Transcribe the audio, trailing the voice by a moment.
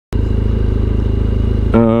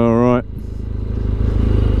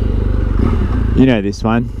You know this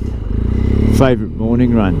one. Favourite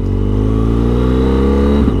morning run.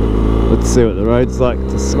 Let's see what the road's like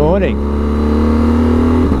this morning.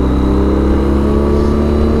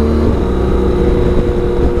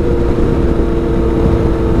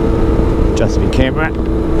 Adjust my camera.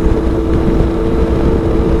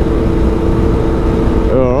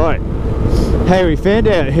 Alright. Hey, we found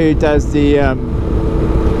out who does the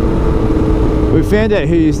we found out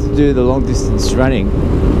who used to do the long distance running.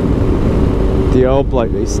 The old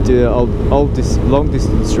bloke that used to do the long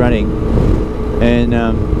distance running, and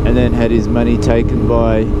then had his money taken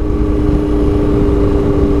by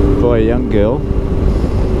a young girl.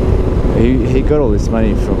 He got all this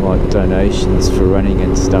money from like donations for running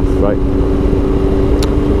and stuff, right?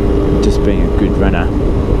 Just being a good runner.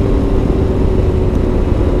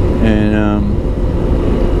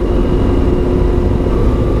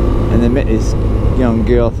 And they met this young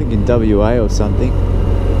girl, I think in WA or something,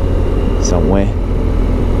 somewhere,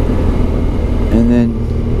 and then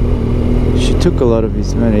she took a lot of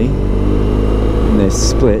his money and they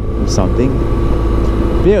split or something.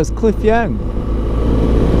 But yeah, it was Cliff Young,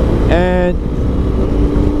 and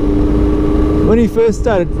when he first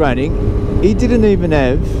started running, he didn't even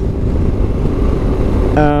have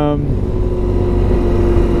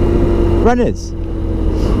runners.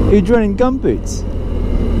 He was running gumboots.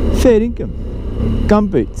 Fair income.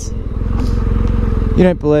 Gumboots. You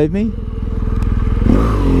don't believe me?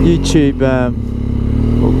 YouTube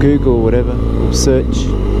or Google or whatever, or search.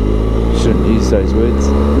 Shouldn't use those words.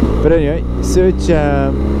 But anyway, search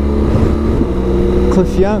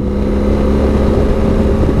Cliff Young.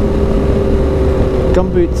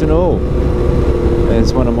 Gumboots and all.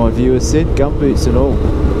 As one of my viewers said, gumboots and all.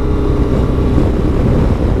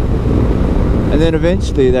 And then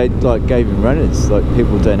eventually they like gave him runners, like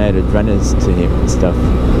people donated runners to him and stuff.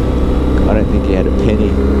 I don't think he had a penny.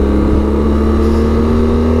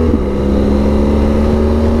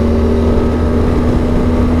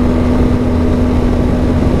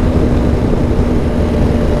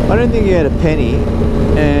 I don't think he had a penny,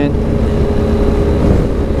 and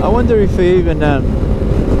I wonder if he even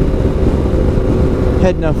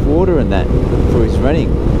had enough water in that for his running.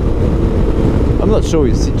 I'm not sure what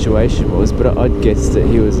his situation was, but I'd guess that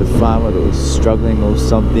he was a farmer that was struggling or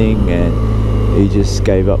something, and he just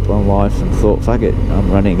gave up on life and thought, fuck it, I'm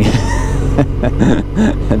running.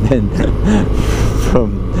 And then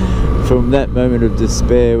from that moment of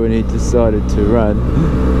despair when he decided to run,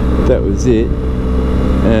 that was it.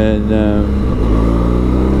 And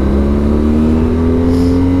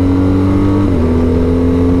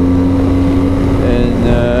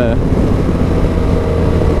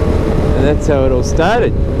that's how it all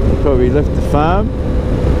started. He probably left the farm,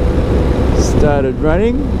 started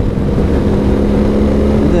running,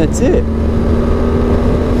 and that's it.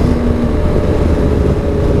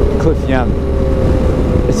 Cliff Young.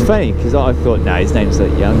 It's funny because I thought, no, his name's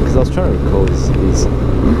not Young, because I was trying to recall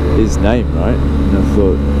his name, right? And I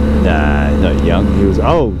thought, nah, not Young, he was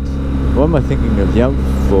old. What am I thinking of Young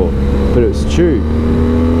for? But it was true.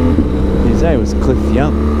 His name was Cliff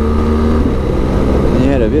Young. He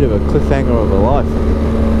had a bit of a cliffhanger of a life.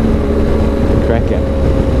 Cracker.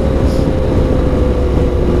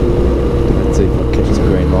 Let's see if I catch the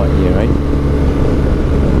green light here, eh?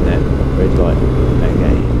 And that red light.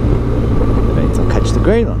 Okay. That means I'll catch the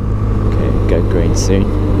green one. Okay, go green soon.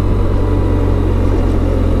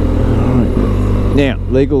 Alright. Now,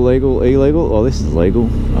 legal, illegal. Oh, this is legal.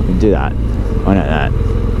 I can do that. I know that.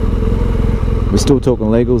 We're still talking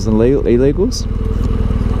legals and illegals?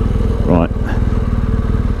 Right.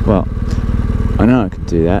 Well, I know I can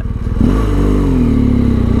do that.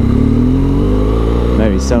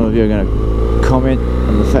 Maybe some of you are going to comment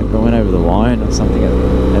on the fact that I went over the line or something at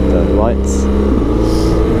the lights.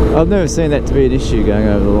 I've never seen that to be an issue, going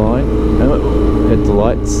over the line at the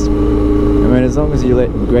lights. I mean, as long as you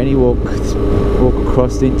let Granny walk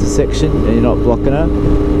across the intersection and you're not blocking her,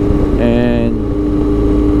 and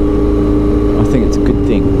I think it's a good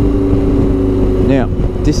thing. Now,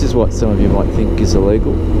 this is what some of you might think is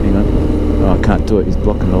illegal. Hang on. Oh, I can't do it, he's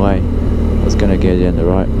blocking the way. I was going to go down the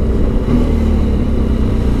right.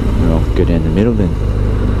 Well, I'll go down the middle then.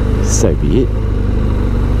 So be it.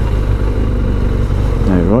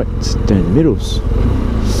 No rights, down the middles.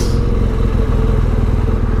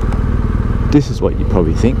 This is what you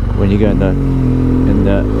probably think when you go in the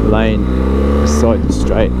lane beside the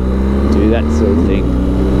straight. Do that sort of thing.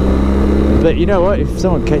 But you know what, if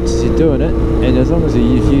someone catches you doing it, and as long as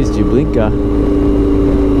you've used your blinker,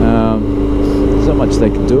 there's not much they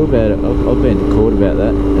can do about it. I've been to court about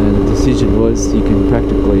that, and the decision was you can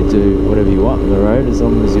practically do whatever you want on the road as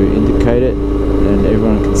long as you indicate it and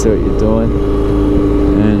everyone can see what you're doing,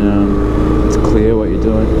 and it's clear what you're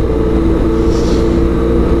doing.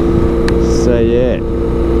 So yeah,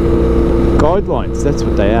 guidelines, that's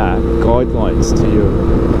what they are, guidelines to your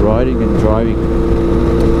riding and driving.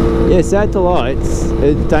 Yes, at the lights,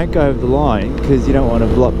 don't go over the line, because you don't want to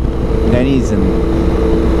block nannies and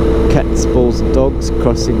cats, balls and dogs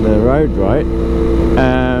crossing the road, right?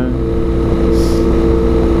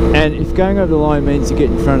 And if going over the line means you get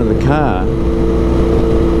in front of the car,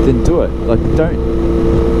 then do it. Like,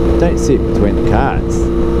 don't sit between the cars.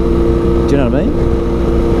 Do you know what I mean?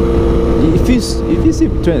 If you sit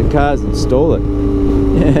between the cars and stall it,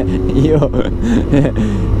 you're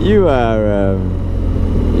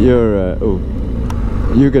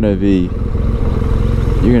gonna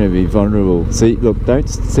be vulnerable. See, look, don't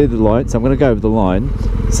see the lights. I'm gonna go over the line.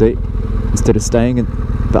 See, instead of staying in,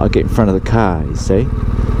 but I'll get in front of the car. You see,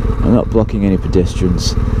 I'm not blocking any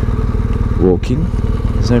pedestrians walking.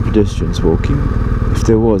 There's no pedestrians walking. If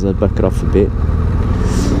there was, I'd back it off a bit.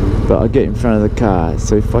 But I get in front of the car.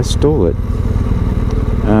 So if I stall it,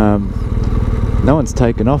 no one's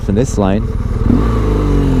taken off in this lane,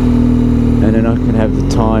 and then I can have the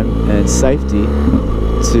time and safety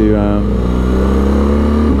to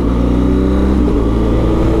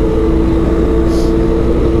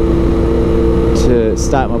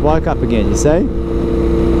start my bike up again, you see,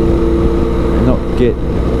 and not get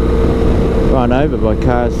run over by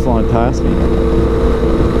cars flying past me.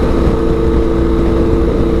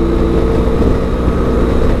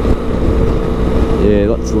 Yeah,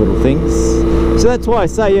 lots of little things. So that's why I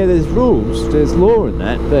say, yeah, there's rules, there's law in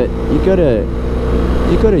that, but you gotta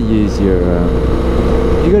use your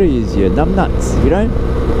numbnuts, you know?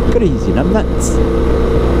 You gotta use your numbnuts.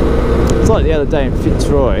 It's like the other day in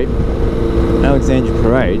Fitzroy, Alexandra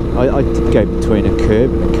Parade, I did go between a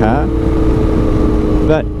curb and a car,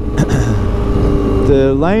 but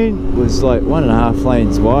the lane was like 1.5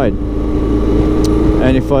 lanes wide,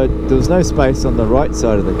 and there was no space on the right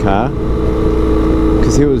side of the car,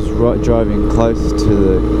 because he was driving close to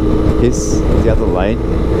the other lane,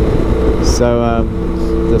 so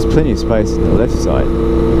there's plenty of space on the left side,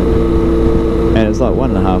 and it was like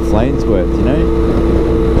 1.5 lanes worth, you know.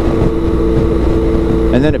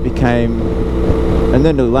 And then and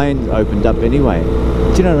then the lane opened up anyway. Do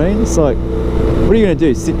you know what I mean? It's like, what are you going to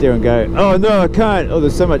do? Sit there and go, oh no, I can't. Oh,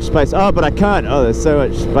 there's so much space. Oh, but I can't. Oh, there's so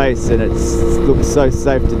much space, and it looks so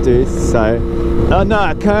safe to do so. Oh no,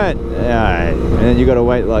 I can't. And then you got to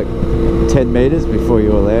wait like 10 meters before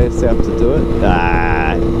you allow yourself to do it.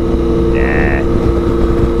 Nah.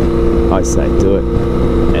 I say do it.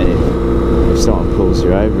 And if someone pulls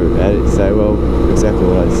you over about it, say, well, exactly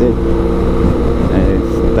what I said. And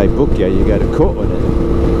if they book you, you go to court on it.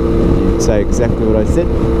 And you say exactly what I said.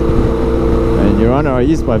 And Your Honour, I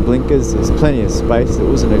used my blinkers. There's plenty of space. It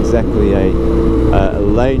wasn't exactly a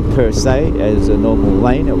lane per se as a normal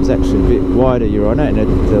lane. It was actually a bit wider, Your Honour, and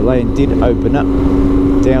the lane did open up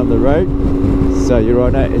down the road. So, Your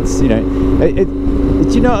Honour, it's, you know,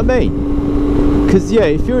 you know what I mean? Because, yeah,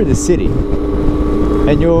 if you're in the city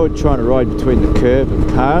and you're trying to ride between the curb and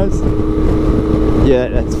cars, yeah,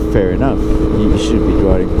 that's fair enough. You should be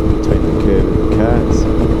riding between the curb and the cars.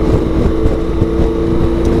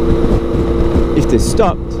 If they're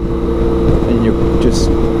stopped and you're just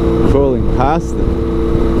crawling past them,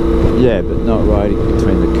 yeah, but not riding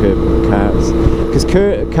between the curb and the cars. Because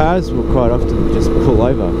cars will quite often just pull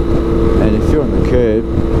over, and if you're on the curb,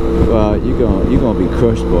 well, you're gonna be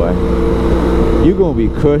crushed, boy. You're gonna be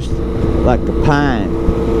crushed like a pine.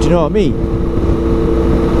 Do you know what I mean?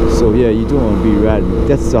 So yeah, you don't want to be riding.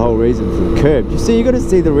 That's the whole reason for the curb. You see, you got to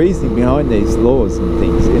see the reasoning behind these laws and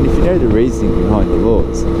things. And if you know the reasoning behind the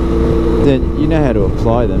laws, then you know how to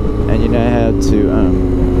apply them, and you know how to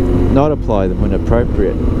not apply them when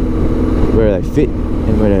appropriate, where they fit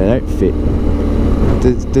and where they don't fit.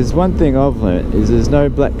 There's one thing I've learnt, is there's no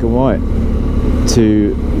black and white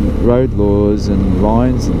to road laws and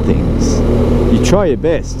lines and things. You try your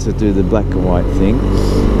best to do the black and white thing,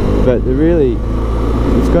 but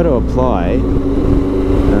you've got to apply, you've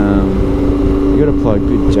got to apply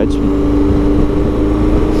good judgment.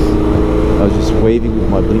 I was just weaving with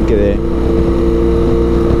my blinker there.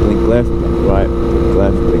 Blink left, blink right, blink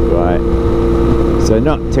left, blink right. So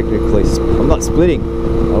not technically, I'm not splitting,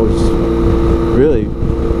 I was just really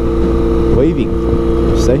weaving,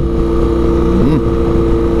 you see?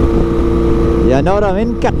 You know what I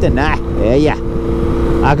mean, Captain? Yeah.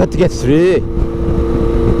 I got to get through.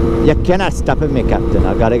 You cannot stop me, Captain.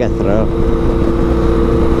 I gotta get through.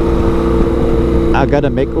 I gotta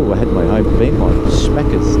make... Oh, I had my high beam on.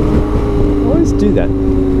 Schmackers. I always do that.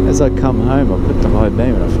 As I come home, I put the high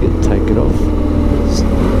beam and I forget to take it off.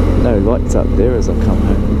 no lights up there as I come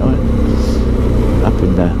home tonight.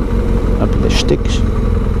 Up in the sticks.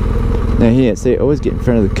 Now here, see, always get in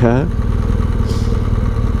front of the car.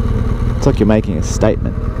 It's like you're making a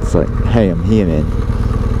statement. It's like, hey, I'm here, man.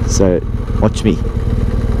 So watch me.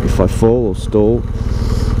 If I fall or stall,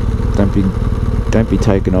 don't be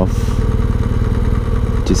taken off.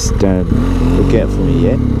 Just look out for me,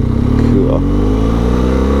 yeah? Cool.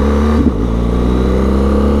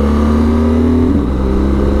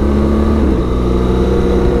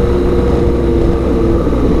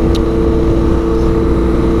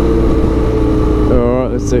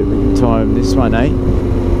 See if we can time this one, eh?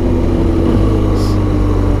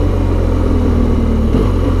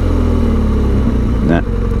 Nah,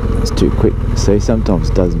 it's too quick. See, sometimes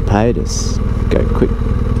it doesn't pay to go quick.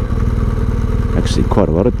 Actually, quite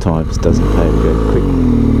a lot of times it doesn't pay to go quick.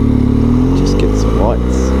 Just get some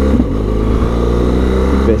lights.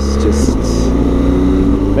 Best just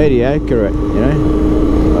mediocre, you know?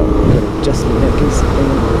 Oh, gotta adjust my neckers.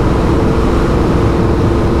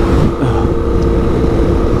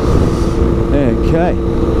 Okay.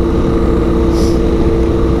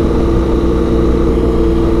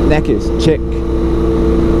 Knackers, check.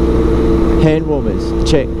 Hand warmers,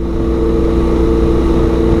 check.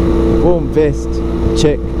 Warm vest,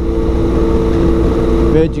 check.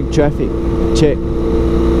 Merging traffic, check.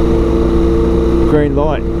 Green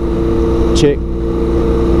light, check.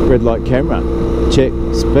 Red light camera, check.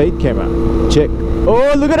 Speed camera, check.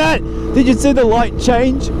 Oh, look at that! Did you see the light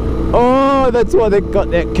change? Oh, that's why they got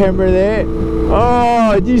that camera there.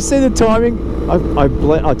 Oh, do you see the timing? I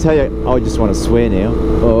tell you, I just want to swear now.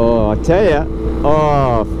 Oh, I tell you.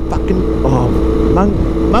 Oh, fucking,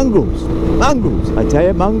 mongrels. I tell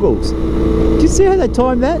you, mongrels. Do you see how they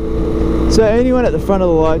timed that? So anyone at the front of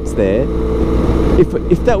the lights there, if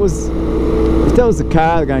that was the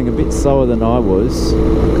car going a bit slower than I was,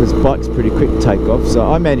 because bike's pretty quick to take off, so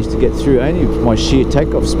I managed to get through only with my sheer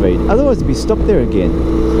takeoff speed. Otherwise it'd be stopped there again.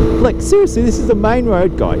 Like, seriously, this is the main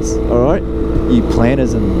road, guys, alright? You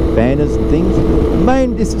planners and banners and things.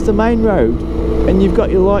 This is the main road, and you've got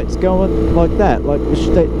your lights going like that. Like, it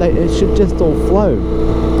should just all flow.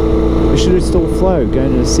 It should just all flow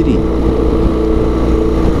going to the city.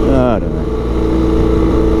 I don't know.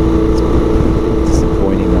 It's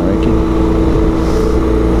disappointing, I reckon.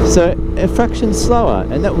 So a fraction slower,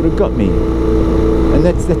 and that would have got me. And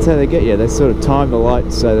that's how they get you. They sort of time the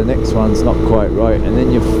lights so the next one's not quite right, and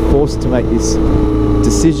then you're forced to make this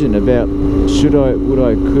decision about should I, would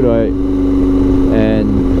I, could I, and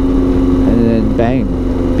then bang,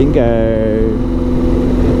 bingo.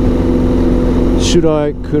 Should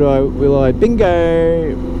I, could I, will I,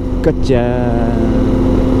 bingo. Gotcha.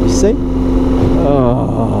 You see?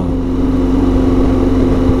 Oh,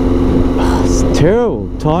 it's terrible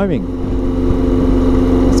timing.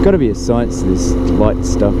 There's got to be a science to this light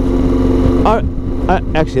stuff.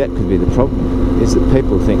 Actually, that could be the problem, is that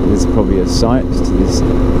people think there's probably a science to this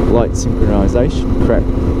light synchronization crap.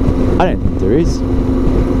 I don't think there is.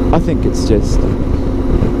 I think it's just,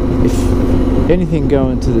 if anything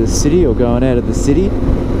going to the city or going out of the city,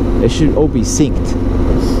 it should all be synced.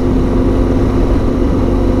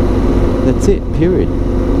 That's it, period.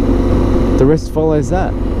 The rest follows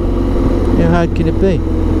that. How hard can it be?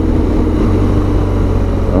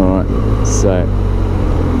 Alright, so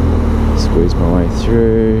squeeze my way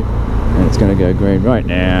through, and it's going to go green right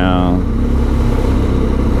now.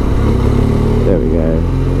 There we go.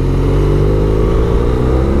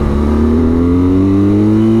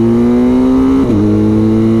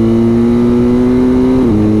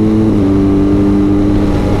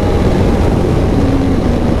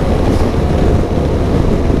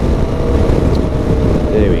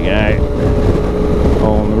 There we go.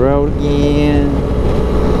 On the road again.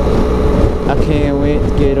 I can't wait to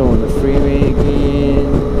get on the freeway again.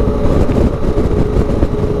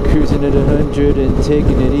 Cruising at 100 and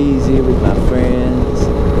taking it easy with my friends.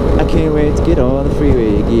 I can't wait to get on the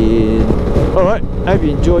freeway again. Alright, hope you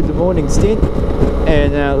enjoyed the morning stint.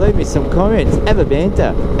 And leave me some comments. Have a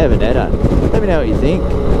banter. Have a natter. Let me know what you think.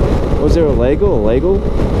 Was there illegal?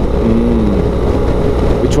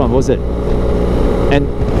 Which one was it? And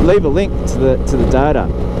leave a link to the data.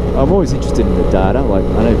 I'm always interested in the data. Like,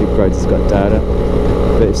 I know Vic Roads has got data,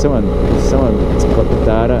 but if someone's got the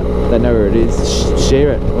data, they know where it is.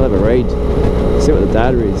 Share it. We'll have a read. See what the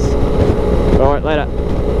data is. All right, later.